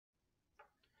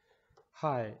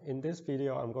Hi, in this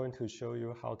video, I'm going to show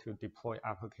you how to deploy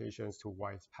applications to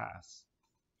WISE-PaaS.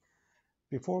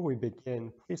 Before we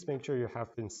begin, please make sure you have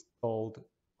installed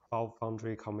Cloud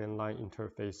Foundry command line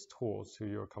interface tools to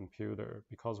your computer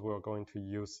because we're going to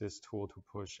use this tool to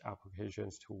push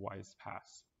applications to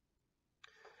WISE-PaaS.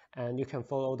 And you can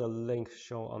follow the link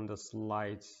shown on the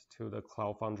slides to the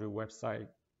Cloud Foundry website,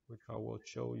 which I will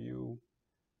show you.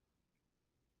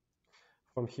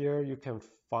 From here, you can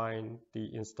find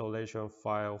the installation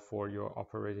file for your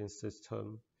operating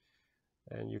system,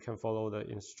 and you can follow the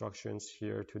instructions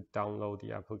here to download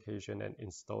the application and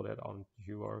install it on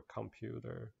your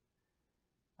computer.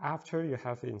 After you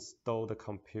have installed the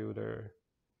computer,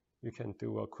 you can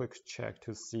do a quick check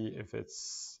to see if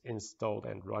it's installed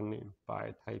and running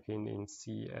by typing in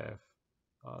cf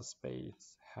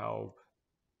space help.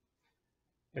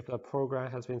 If the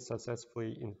program has been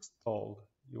successfully installed,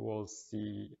 you will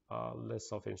see a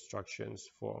list of instructions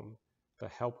from the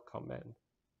help command.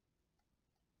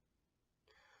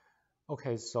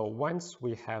 Okay, so once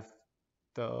we have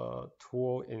the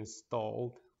tool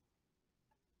installed,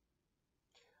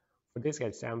 for this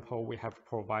example, we have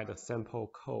provided a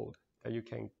sample code that you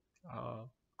can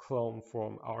clone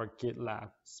from our GitLab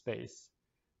space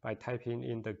by typing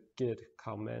in the git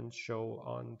command shown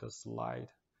on the slide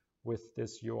with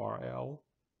this URL.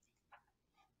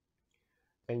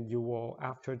 And you will,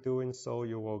 after doing so,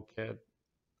 you will get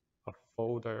a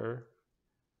folder.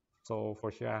 So for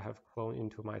here, I have cloned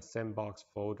into my sandbox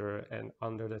folder, and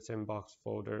under the sandbox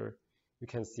folder, you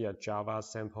can see a Java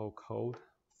sample code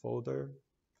folder.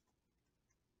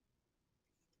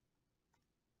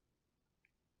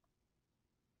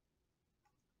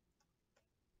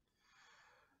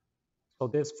 So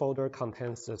this folder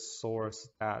contains the source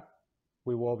that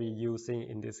we will be using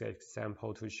in this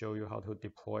example to show you how to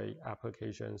deploy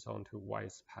applications onto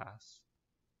WISE-PaaS.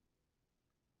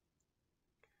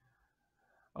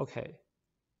 Okay,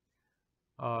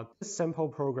 this sample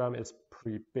program is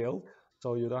pre-built,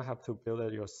 so you don't have to build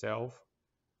it yourself.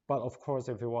 But of course,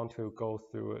 if you want to go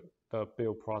through the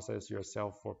build process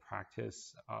yourself for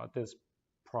practice, this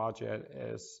project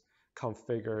is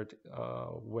configured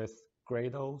with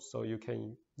Gradle, so you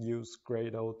can use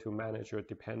Gradle to manage your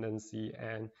dependency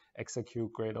and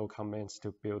execute Gradle commands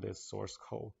to build this source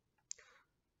code.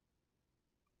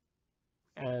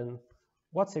 And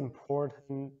what's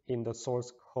important in the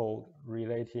source code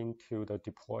relating to the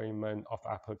deployment of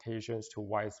applications to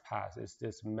WISE-PaaS is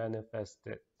this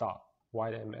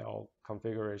manifested.yml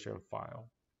configuration file.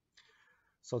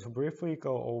 So to briefly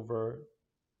go over,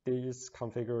 this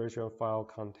configuration file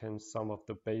contains some of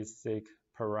the basic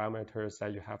parameters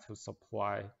that you have to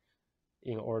supply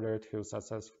in order to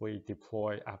successfully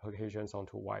deploy applications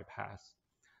onto WISE-PaaS.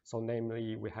 So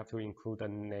namely, we have to include the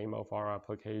name of our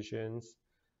applications,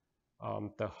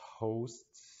 the host,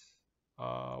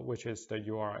 which is the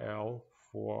URL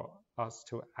for us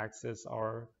to access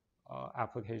our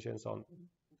applications on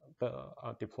the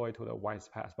deploy to the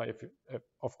WISE-PaaS. But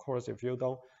of course, if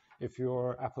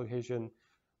your application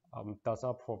does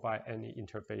not provide any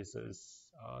interfaces,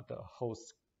 the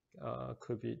host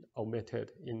could be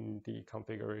omitted in the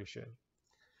configuration.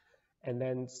 And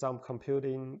then some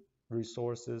computing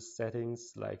resources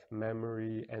settings like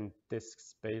memory and disk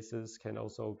spaces can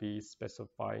also be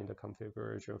specified in the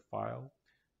configuration file,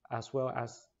 as well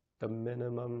as the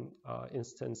minimum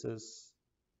instances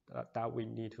that we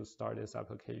need to start this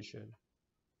application.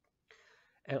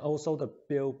 And also the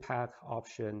build path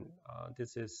option.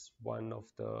 This is one of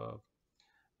the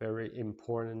very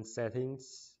important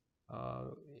settings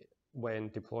when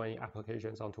deploying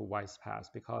applications onto WISE-PaaS,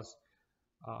 because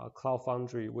Cloud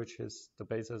Foundry, which is the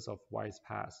basis of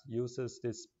WISE-PaaS, uses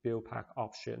these build path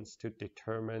options to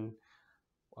determine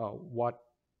what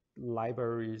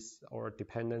libraries or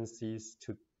dependencies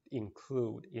to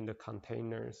include in the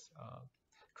containers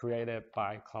created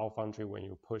by Cloud Foundry when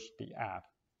you push the app.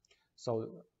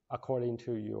 So according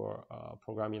to your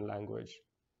programming language,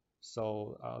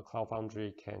 so Cloud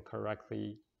Foundry can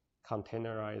correctly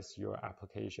containerize your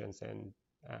applications and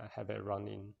have it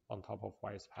running on top of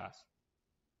WISE-PaaS.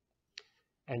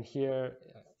 And here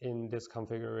in this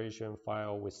configuration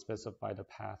file, we specify the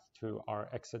path to our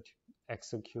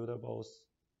executables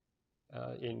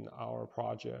in our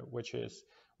project,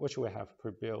 which we have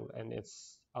pre-built, and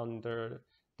it's under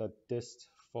the dist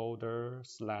folder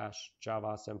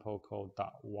 /java sample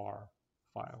code.war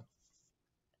file.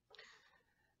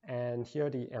 And here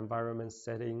the environment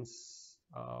settings,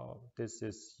 this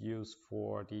is used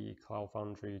for the Cloud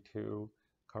Foundry to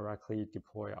correctly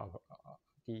deploy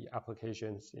the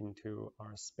applications into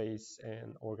our space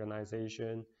and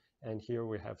organization. And here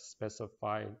we have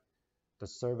specified the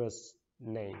service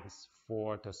names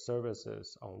for the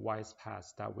services on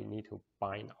WISE-PaaS that we need to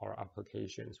bind our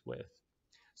applications with.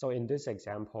 So in this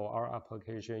example, our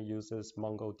application uses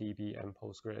MongoDB and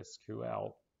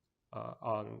PostgreSQL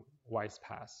on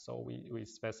WISE-PaaS. So we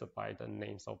specify the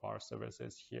names of our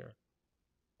services here.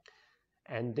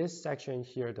 And this section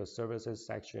here, the services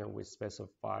section, we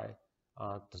specify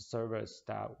the service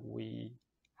that we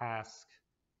ask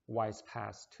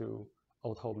WISE-PaaS to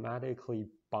automatically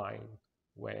bind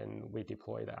when we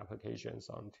deploy the applications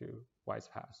onto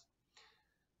WISE-PaaS.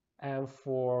 And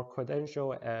for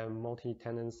credential and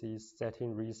multi-tenancy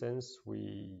setting reasons,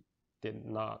 we did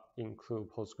not include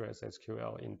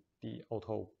PostgreSQL in the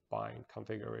auto bind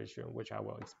configuration, which I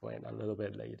will explain a little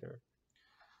bit later.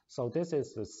 So this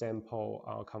is the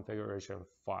sample configuration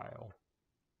file,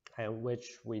 and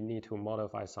which we need to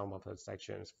modify some of the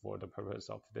sections for the purpose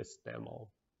of this demo.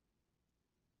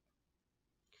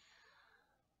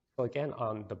 So again,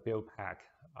 on the build pack,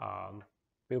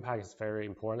 build pack is very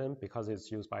important because it's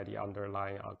used by the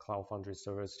underlying Cloud Foundry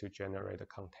service to generate a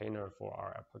container for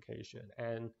our application.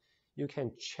 And you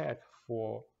can check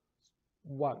for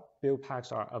what build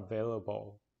packs are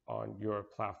available on your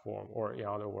platform, or in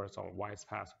other words, on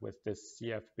WISE-PaaS with this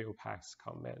cf build packs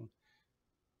command,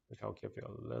 which I'll give you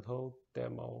a little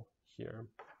demo here.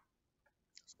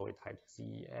 So we type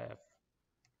cf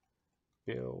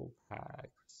build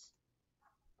packs.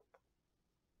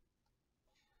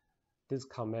 This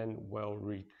command will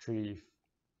retrieve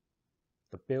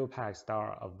the build packs that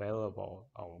are available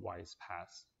on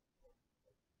WISE-PaaS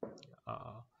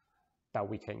that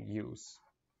we can use.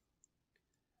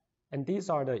 And these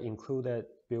are the included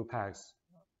build packs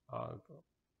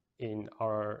in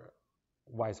our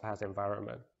WISE-PaaS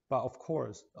environment. But of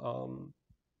course,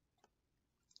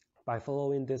 by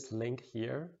following this link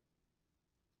here,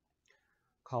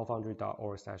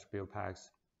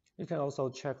 cloudfoundry.org/buildpacks, you can also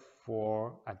check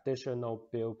for additional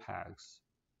build packs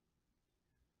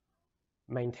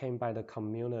maintained by the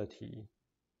community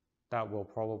that will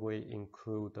probably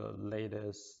include the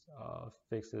latest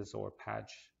fixes or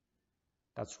patch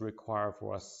that's required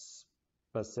for a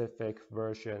specific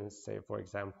version, say for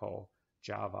example,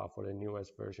 Java, for the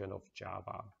newest version of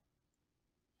Java.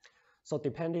 So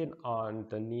depending on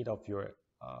the need of your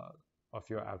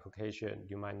application,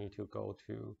 you might need to go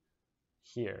to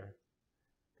here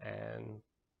and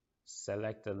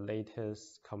select the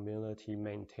latest community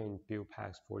maintained build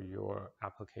packs for your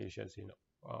applications,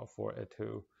 for it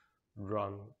to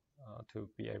run, to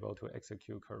be able to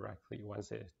execute correctly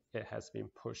once it has been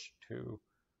pushed to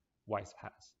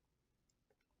WISE-PaaS.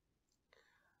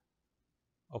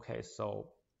 Okay,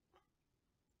 so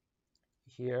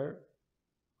here,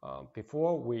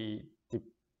 before we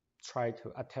try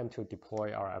to attempt to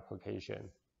deploy our application,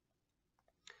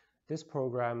 this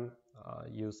program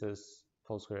uses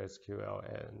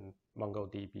PostgreSQL and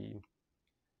MongoDB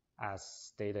as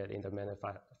stated in the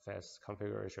manifest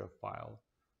configuration file.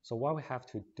 So what we have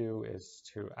to do is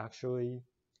to actually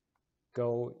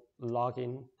go log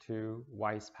in to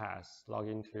WISE-PaaS, log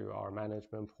into our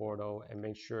management portal, and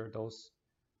make sure those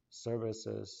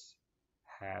services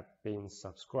have been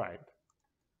subscribed.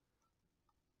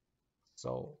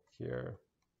 So here,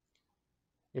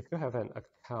 if you have an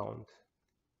account,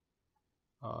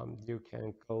 you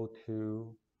can go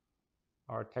to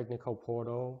our technical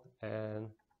portal, and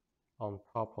on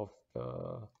top of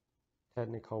the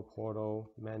technical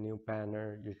portal menu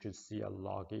banner, you should see a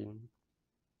login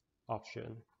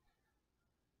option.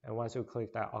 And once you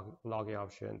click that login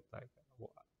option, like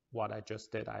what I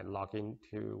just did, I log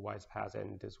into WISE-PaaS,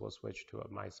 and this will switch to a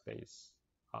MySpace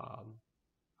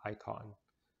icon.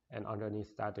 And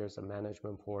underneath that, there's a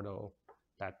management portal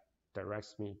that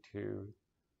directs me to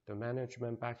the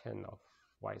management backend of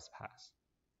WISE-PaaS.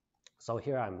 So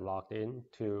here I'm logged in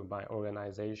to my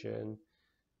organization,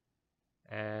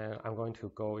 and I'm going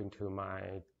to go into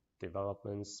my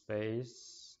development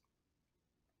space.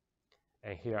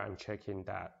 And here I'm checking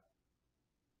that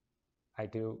I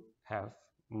do have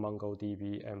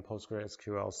MongoDB and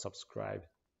PostgreSQL subscribed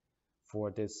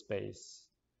for this space,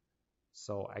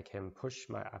 so I can push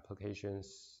my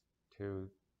applications to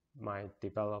my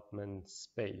development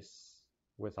space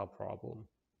without problem.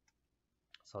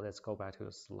 So let's go back to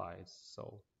the slides.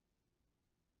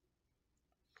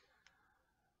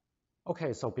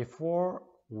 Okay, so before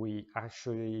we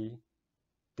actually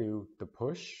do the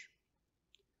push,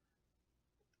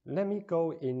 let me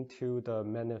go into the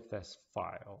manifest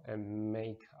file and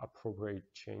make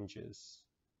appropriate changes.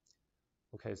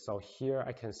 Okay, so here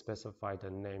I can specify the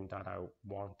name that I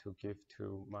want to give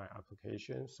to my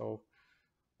application. So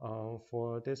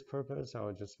for this purpose,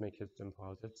 I'll just make it simple.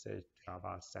 I'll just say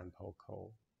Java sample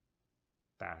code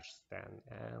 /stan.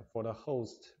 And for the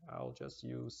host, I'll just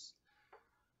use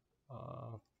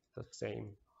the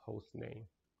same host name,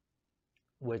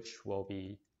 which will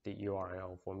be the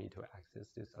URL for me to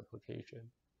access this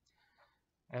application.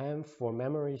 And for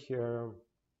memory here,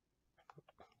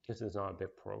 this is not a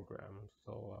big program,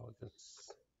 so I'll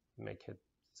just make it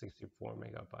 64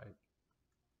 megabyte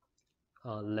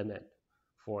limit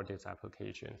for this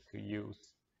application to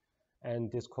use.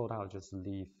 And this code I'll just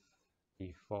leave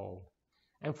default.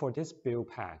 And for this build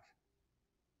pack,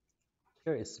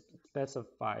 here is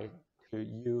specified to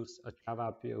use a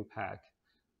Java build pack,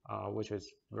 which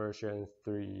is version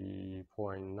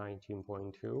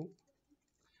 3.19.2.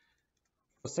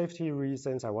 For safety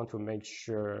reasons, I want to make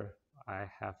sure I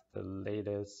have the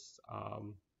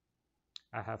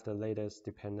latest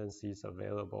dependencies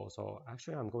available. So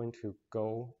actually, I'm going to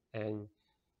go and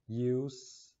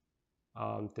use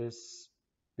this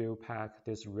build pack,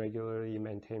 this regularly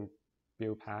maintained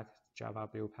build pack, Java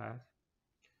build pack.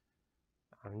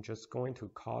 I'm just going to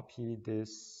copy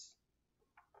this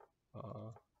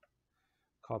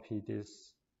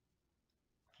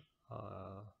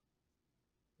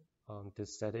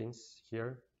this settings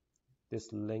here,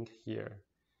 this link here,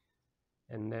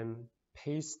 and then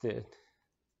paste it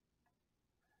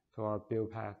to our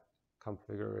build pack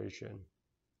configuration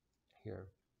here.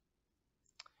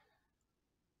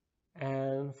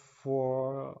 And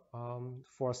for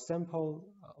simple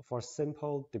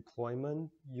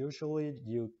deployment, usually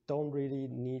you don't really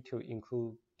need to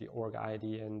include the org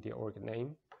ID and the org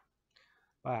name,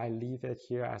 but I leave it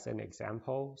here as an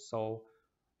example, so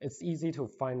it's easy to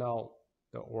find out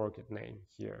the org name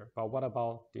here. But what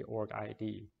about the org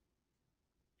ID?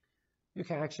 You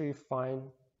can actually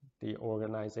find the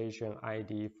organization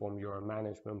ID from your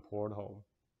management portal.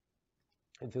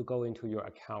 If you go into your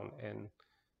account and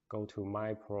go to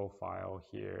my profile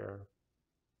here,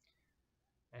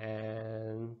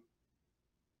 and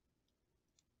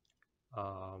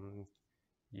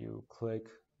you click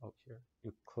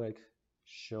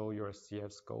show your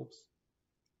CF scopes.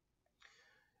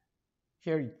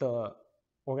 Here, the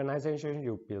organization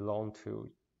you belong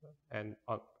to, and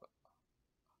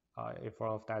in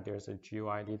front of that, there's a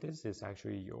GUID. This is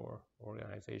actually your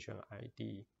organization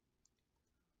ID.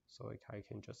 So I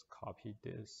can just copy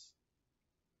this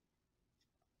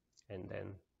and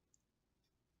then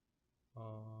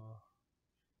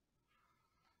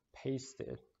paste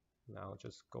it. Now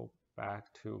just go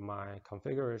back to my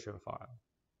configuration file.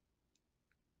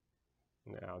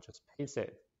 And then I'll just paste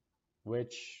it,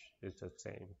 which is the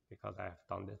same because I have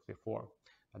done this before.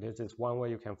 But this is one way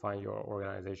you can find your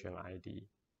organization ID.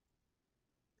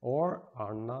 Or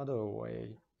another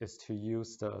way is to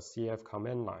use the CF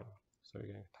command line. So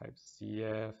you can type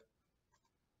CF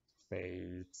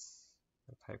space,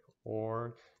 type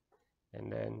org,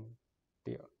 and then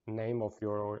the name of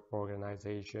your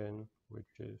organization,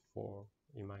 which is for,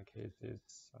 in my case,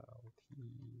 it's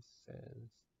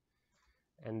T-Sense.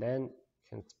 And then you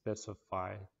can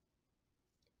specify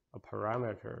a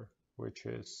parameter, which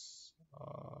is,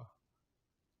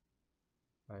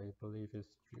 I believe it's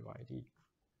GUID.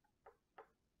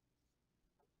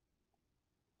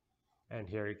 And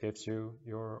here it gives you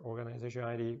your organization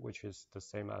ID, which is the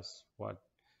same as what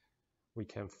we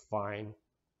can find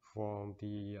from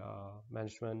the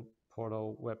management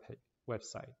portal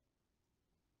website.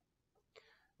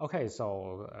 Okay,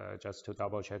 so just to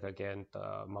double check again,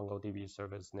 the MongoDB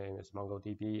service name is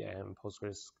MongoDB and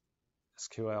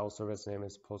PostgreSQL service name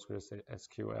is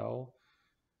PostgreSQL,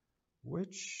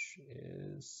 which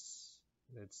is,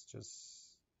 let's just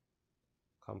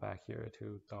come back here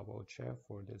to double check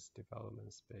for this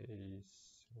development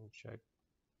space and check.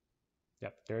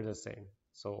 Yep, they're the same.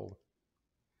 So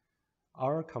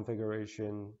our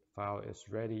configuration file is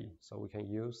ready, so we can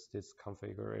use this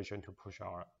configuration to push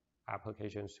our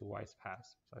applications to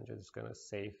WISE-PaaS. So I'm just going to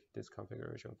save this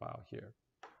configuration file here.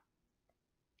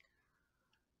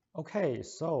 Okay,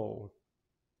 so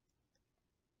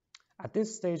at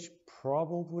this stage,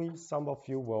 probably some of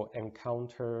you will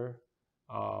encounter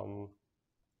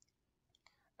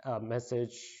a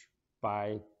message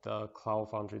by the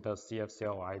Cloud Foundry, the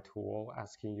CFCLI tool,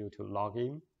 asking you to log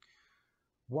in.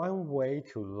 One way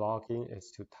to log in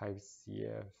is to type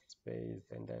CF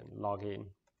space and then log in.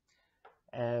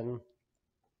 And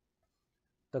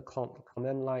the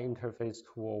command line interface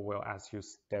tool will ask you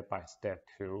step by step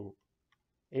to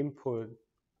input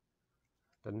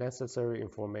the necessary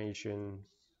information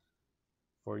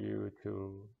for you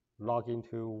to log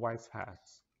into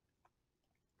WISE-PaaS.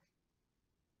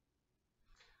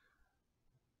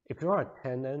 If you're a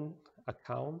tenant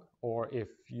account, or if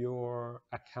your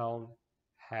account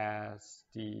has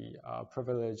the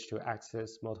privilege to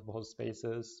access multiple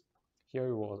spaces, here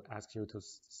it will ask you to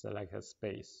select a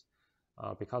space.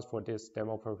 Because for this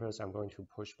demo purpose, I'm going to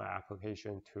push my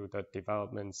application to the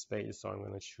development space, so I'm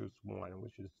going to choose one,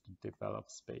 which is the develop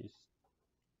space.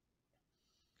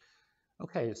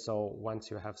 Okay, so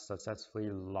once you have successfully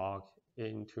logged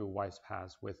into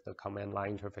WISE-PaaS with the command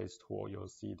line interface tool, you'll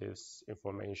see this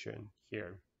information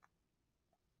here.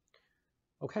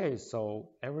 Okay,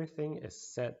 so everything is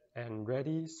set and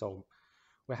ready, so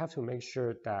we have to make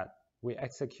sure that we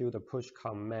execute the push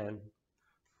command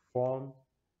from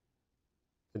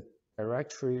the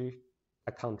directory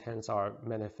that contains our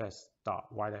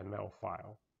manifest.yml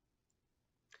file.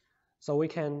 So we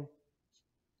can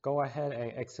go ahead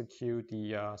and execute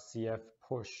the cf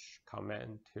push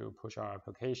command to push our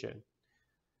application.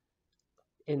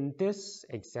 In this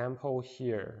example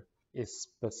here, is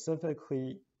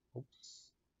specifically,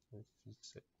 oops,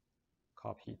 let's just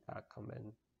copy that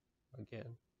command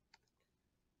again.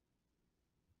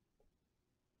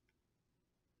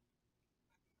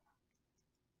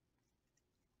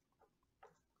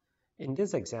 In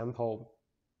this example,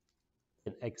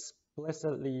 it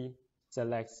explicitly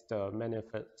selects the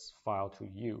manifest file to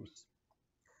use.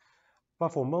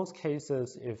 But for most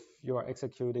cases, if you are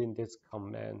executing this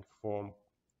command from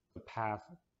the path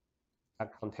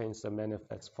that contains the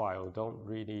manifest file, you don't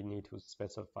really need to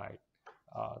specify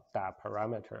that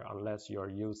parameter unless you're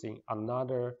using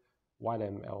another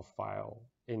YML file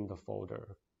in the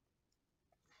folder.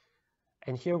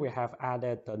 And here we have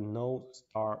added the no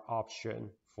star option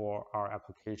for our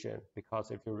application,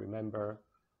 because if you remember,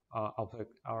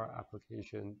 our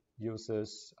application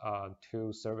uses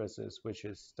two services, which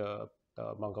is the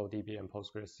MongoDB and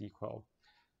PostgreSQL.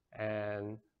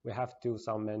 And we have to do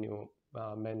some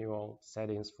manual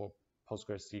settings for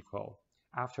PostgreSQL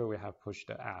after we have pushed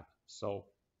the app. So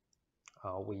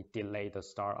we delay the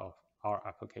start of our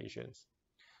applications.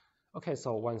 Okay,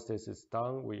 so once this is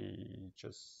done, we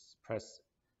just press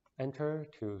enter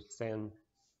to send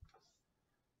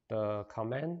the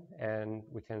command, and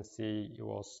we can see it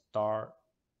will start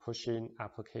pushing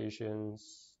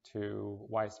applications to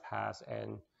WISE-PaaS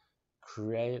and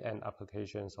create an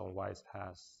applications on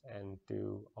WISE-PaaS and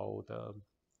do all the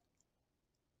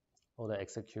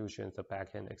executions, the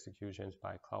backend executions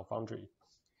by Cloud Foundry.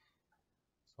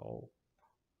 So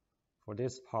for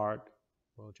this part,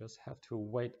 we'll just have to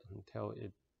wait until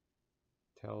it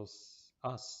tells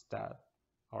us that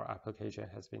our application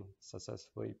has been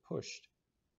successfully pushed.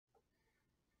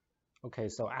 Okay,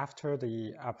 so after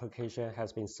the application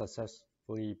has been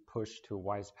successfully pushed to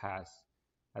WISE-PaaS,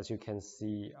 as you can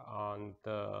see on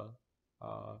the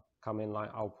command line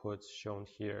outputs shown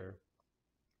here,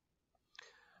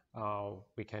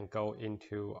 we can go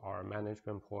into our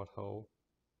management portal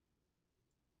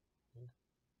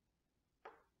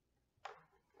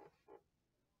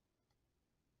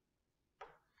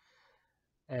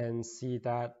and see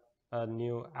that a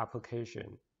new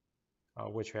application,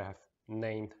 which we have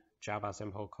named Java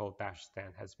Simple Code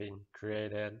 -stand, has been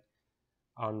created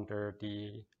under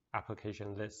the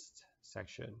application list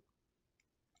section.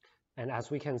 And as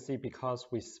we can see, because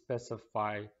we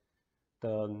specify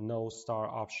the no star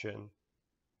option,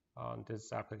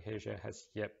 this application has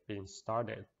yet been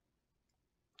started.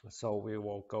 So we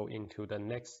will go into the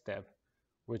next step,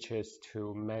 which is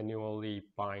to manually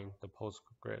bind the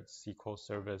PostgreSQL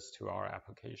service to our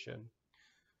application.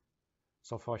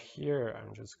 So for here,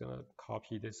 I'm just going to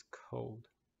copy this code.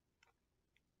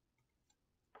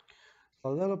 A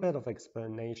little bit of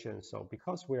explanation. So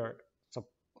because we are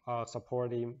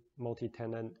supporting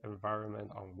multi-tenant environment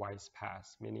on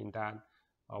WISE-PaaS, meaning that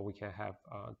we can have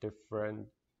different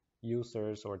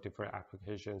users or different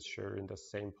applications sharing the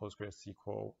same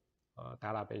PostgreSQL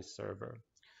database server.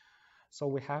 So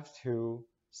we have to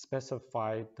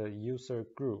specify the user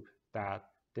group that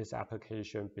this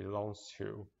application belongs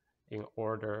to in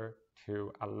order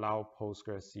to allow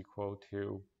PostgreSQL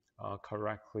to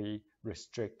correctly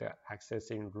restrict the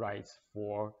accessing rights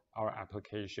for our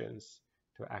applications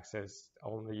to access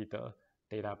only the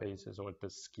databases or the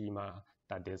schema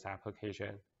that this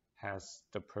application has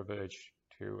the privilege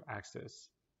to access.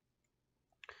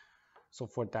 So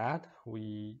for that,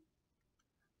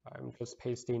 I'm just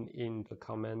pasting in the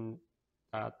comment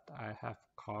that I have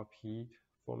copied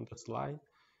from the slide.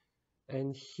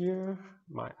 And here,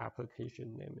 my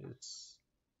application name is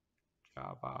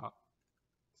Java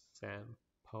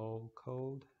Simple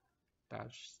Code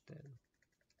 -stand.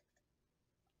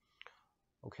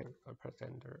 Okay, I press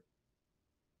enter.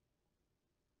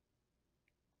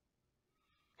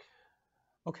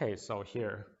 Okay, so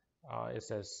here it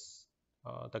says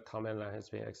the command line has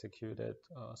been executed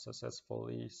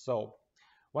successfully. So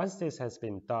once this has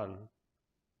been done,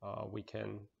 we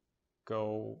can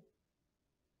go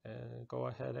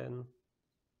ahead and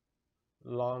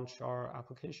launch our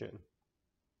application.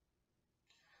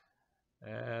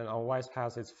 And on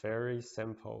WISE-PaaS, it's very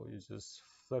simple. You just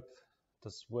flip the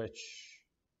switch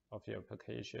of your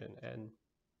application and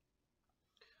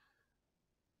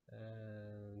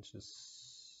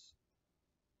just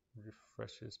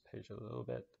refresh this page a little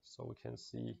bit so we can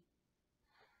see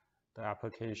the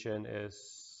application is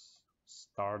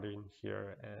starting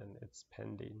here and it's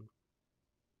pending.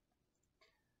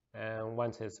 And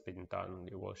once it's been done,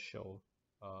 it will show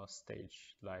a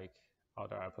stage like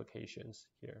other applications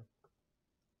here.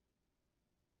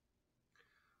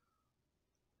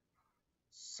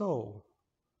 So,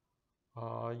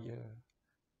 yeah.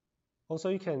 Also,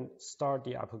 you can start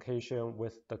the application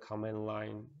with the command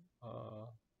line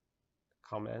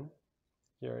command.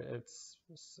 Here, it's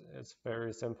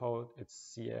very simple.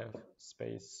 It's cf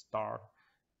space start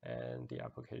and the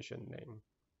application name.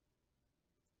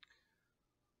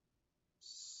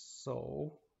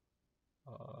 So,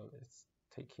 it's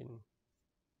taking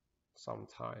some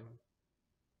time.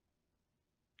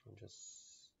 I'm just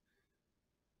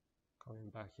going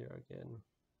back here again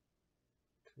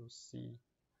to see.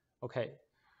 Okay,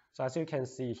 so as you can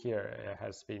see here, it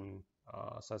has been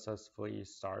successfully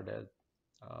started.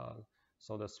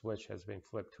 So the switch has been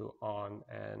flipped to on,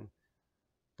 and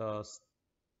the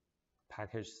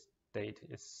package state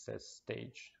is set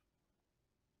stage.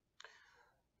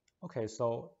 Okay,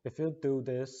 so if you do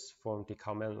this from the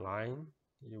command line,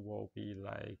 it will be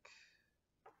like,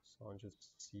 so I'll just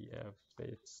cf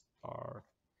space start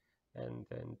and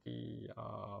then the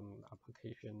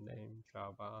application name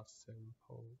Java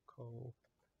simple code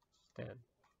stand.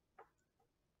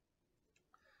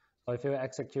 So if you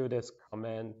execute this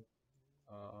command,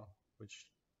 which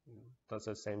does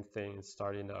the same thing,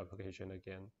 starting the application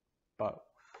again, but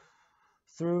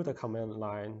through the command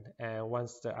line, and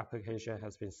once the application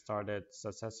has been started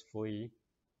successfully,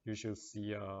 you should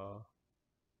see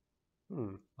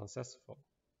unsuccessful.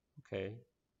 Okay,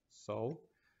 so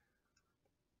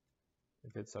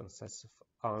if it's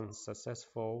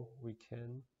unsuccessful, we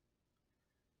can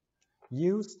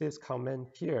use this command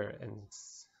here and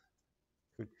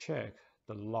to check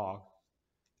the log,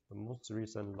 the most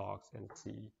recent logs, and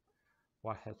see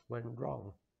what has went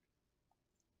wrong.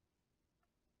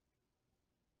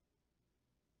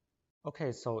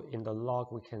 Okay, so in the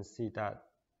log, we can see that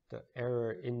the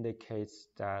error indicates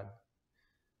that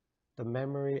the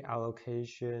memory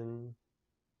allocation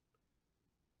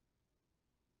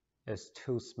is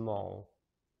too small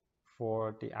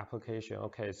for the application.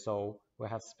 Okay, so we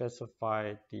have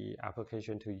specified the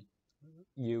application to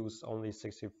use only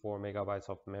 64 megabytes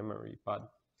of memory,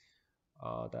 but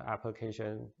the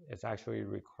application is actually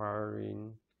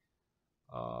requiring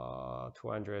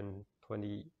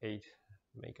 228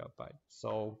 megabytes.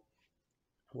 So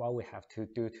what we have to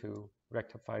do to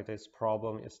rectify this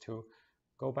problem is to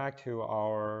go back to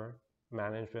our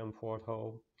management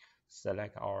portal,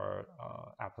 select our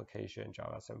application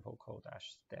Java simple code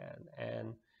 -stand,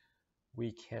 and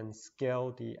we can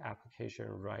scale the application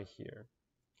right here.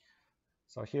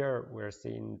 So here we're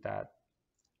seeing that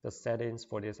the settings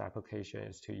for this application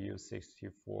is to use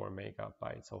 64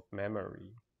 megabytes of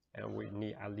memory, and we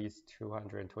need at least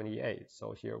 228.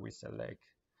 So here we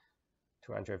select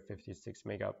 256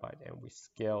 megabytes and we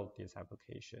scale this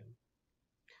application.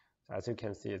 So as you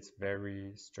can see, it's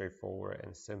very straightforward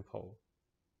and simple.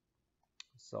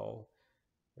 So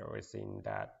we're seeing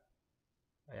that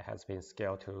it has been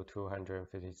scaled to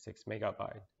 256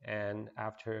 megabytes. And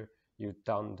after you've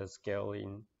done the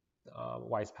scaling,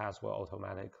 WISE-PaaS will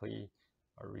automatically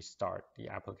restart the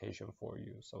application for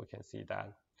you. So we can see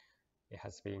that it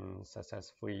has been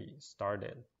successfully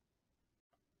started.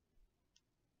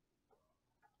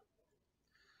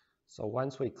 So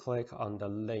once we click on the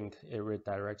link, it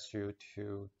redirects you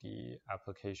to the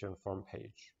application form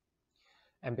page.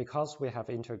 And because we have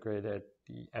integrated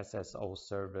the SSO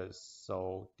service,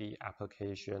 so the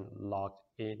application logged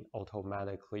in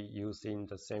automatically using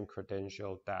the same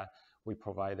credential that we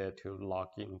provided to log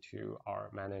into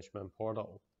our management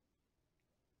portal.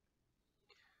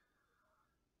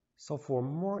 So for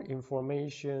more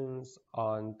information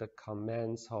on the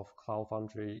commands of Cloud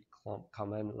Foundry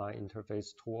command line interface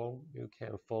tool, you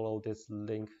can follow this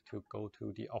link to go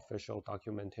to the official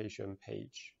documentation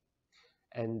page.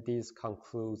 And this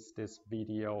concludes this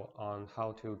video on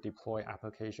how to deploy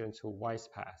applications to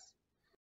WISE-PaaS.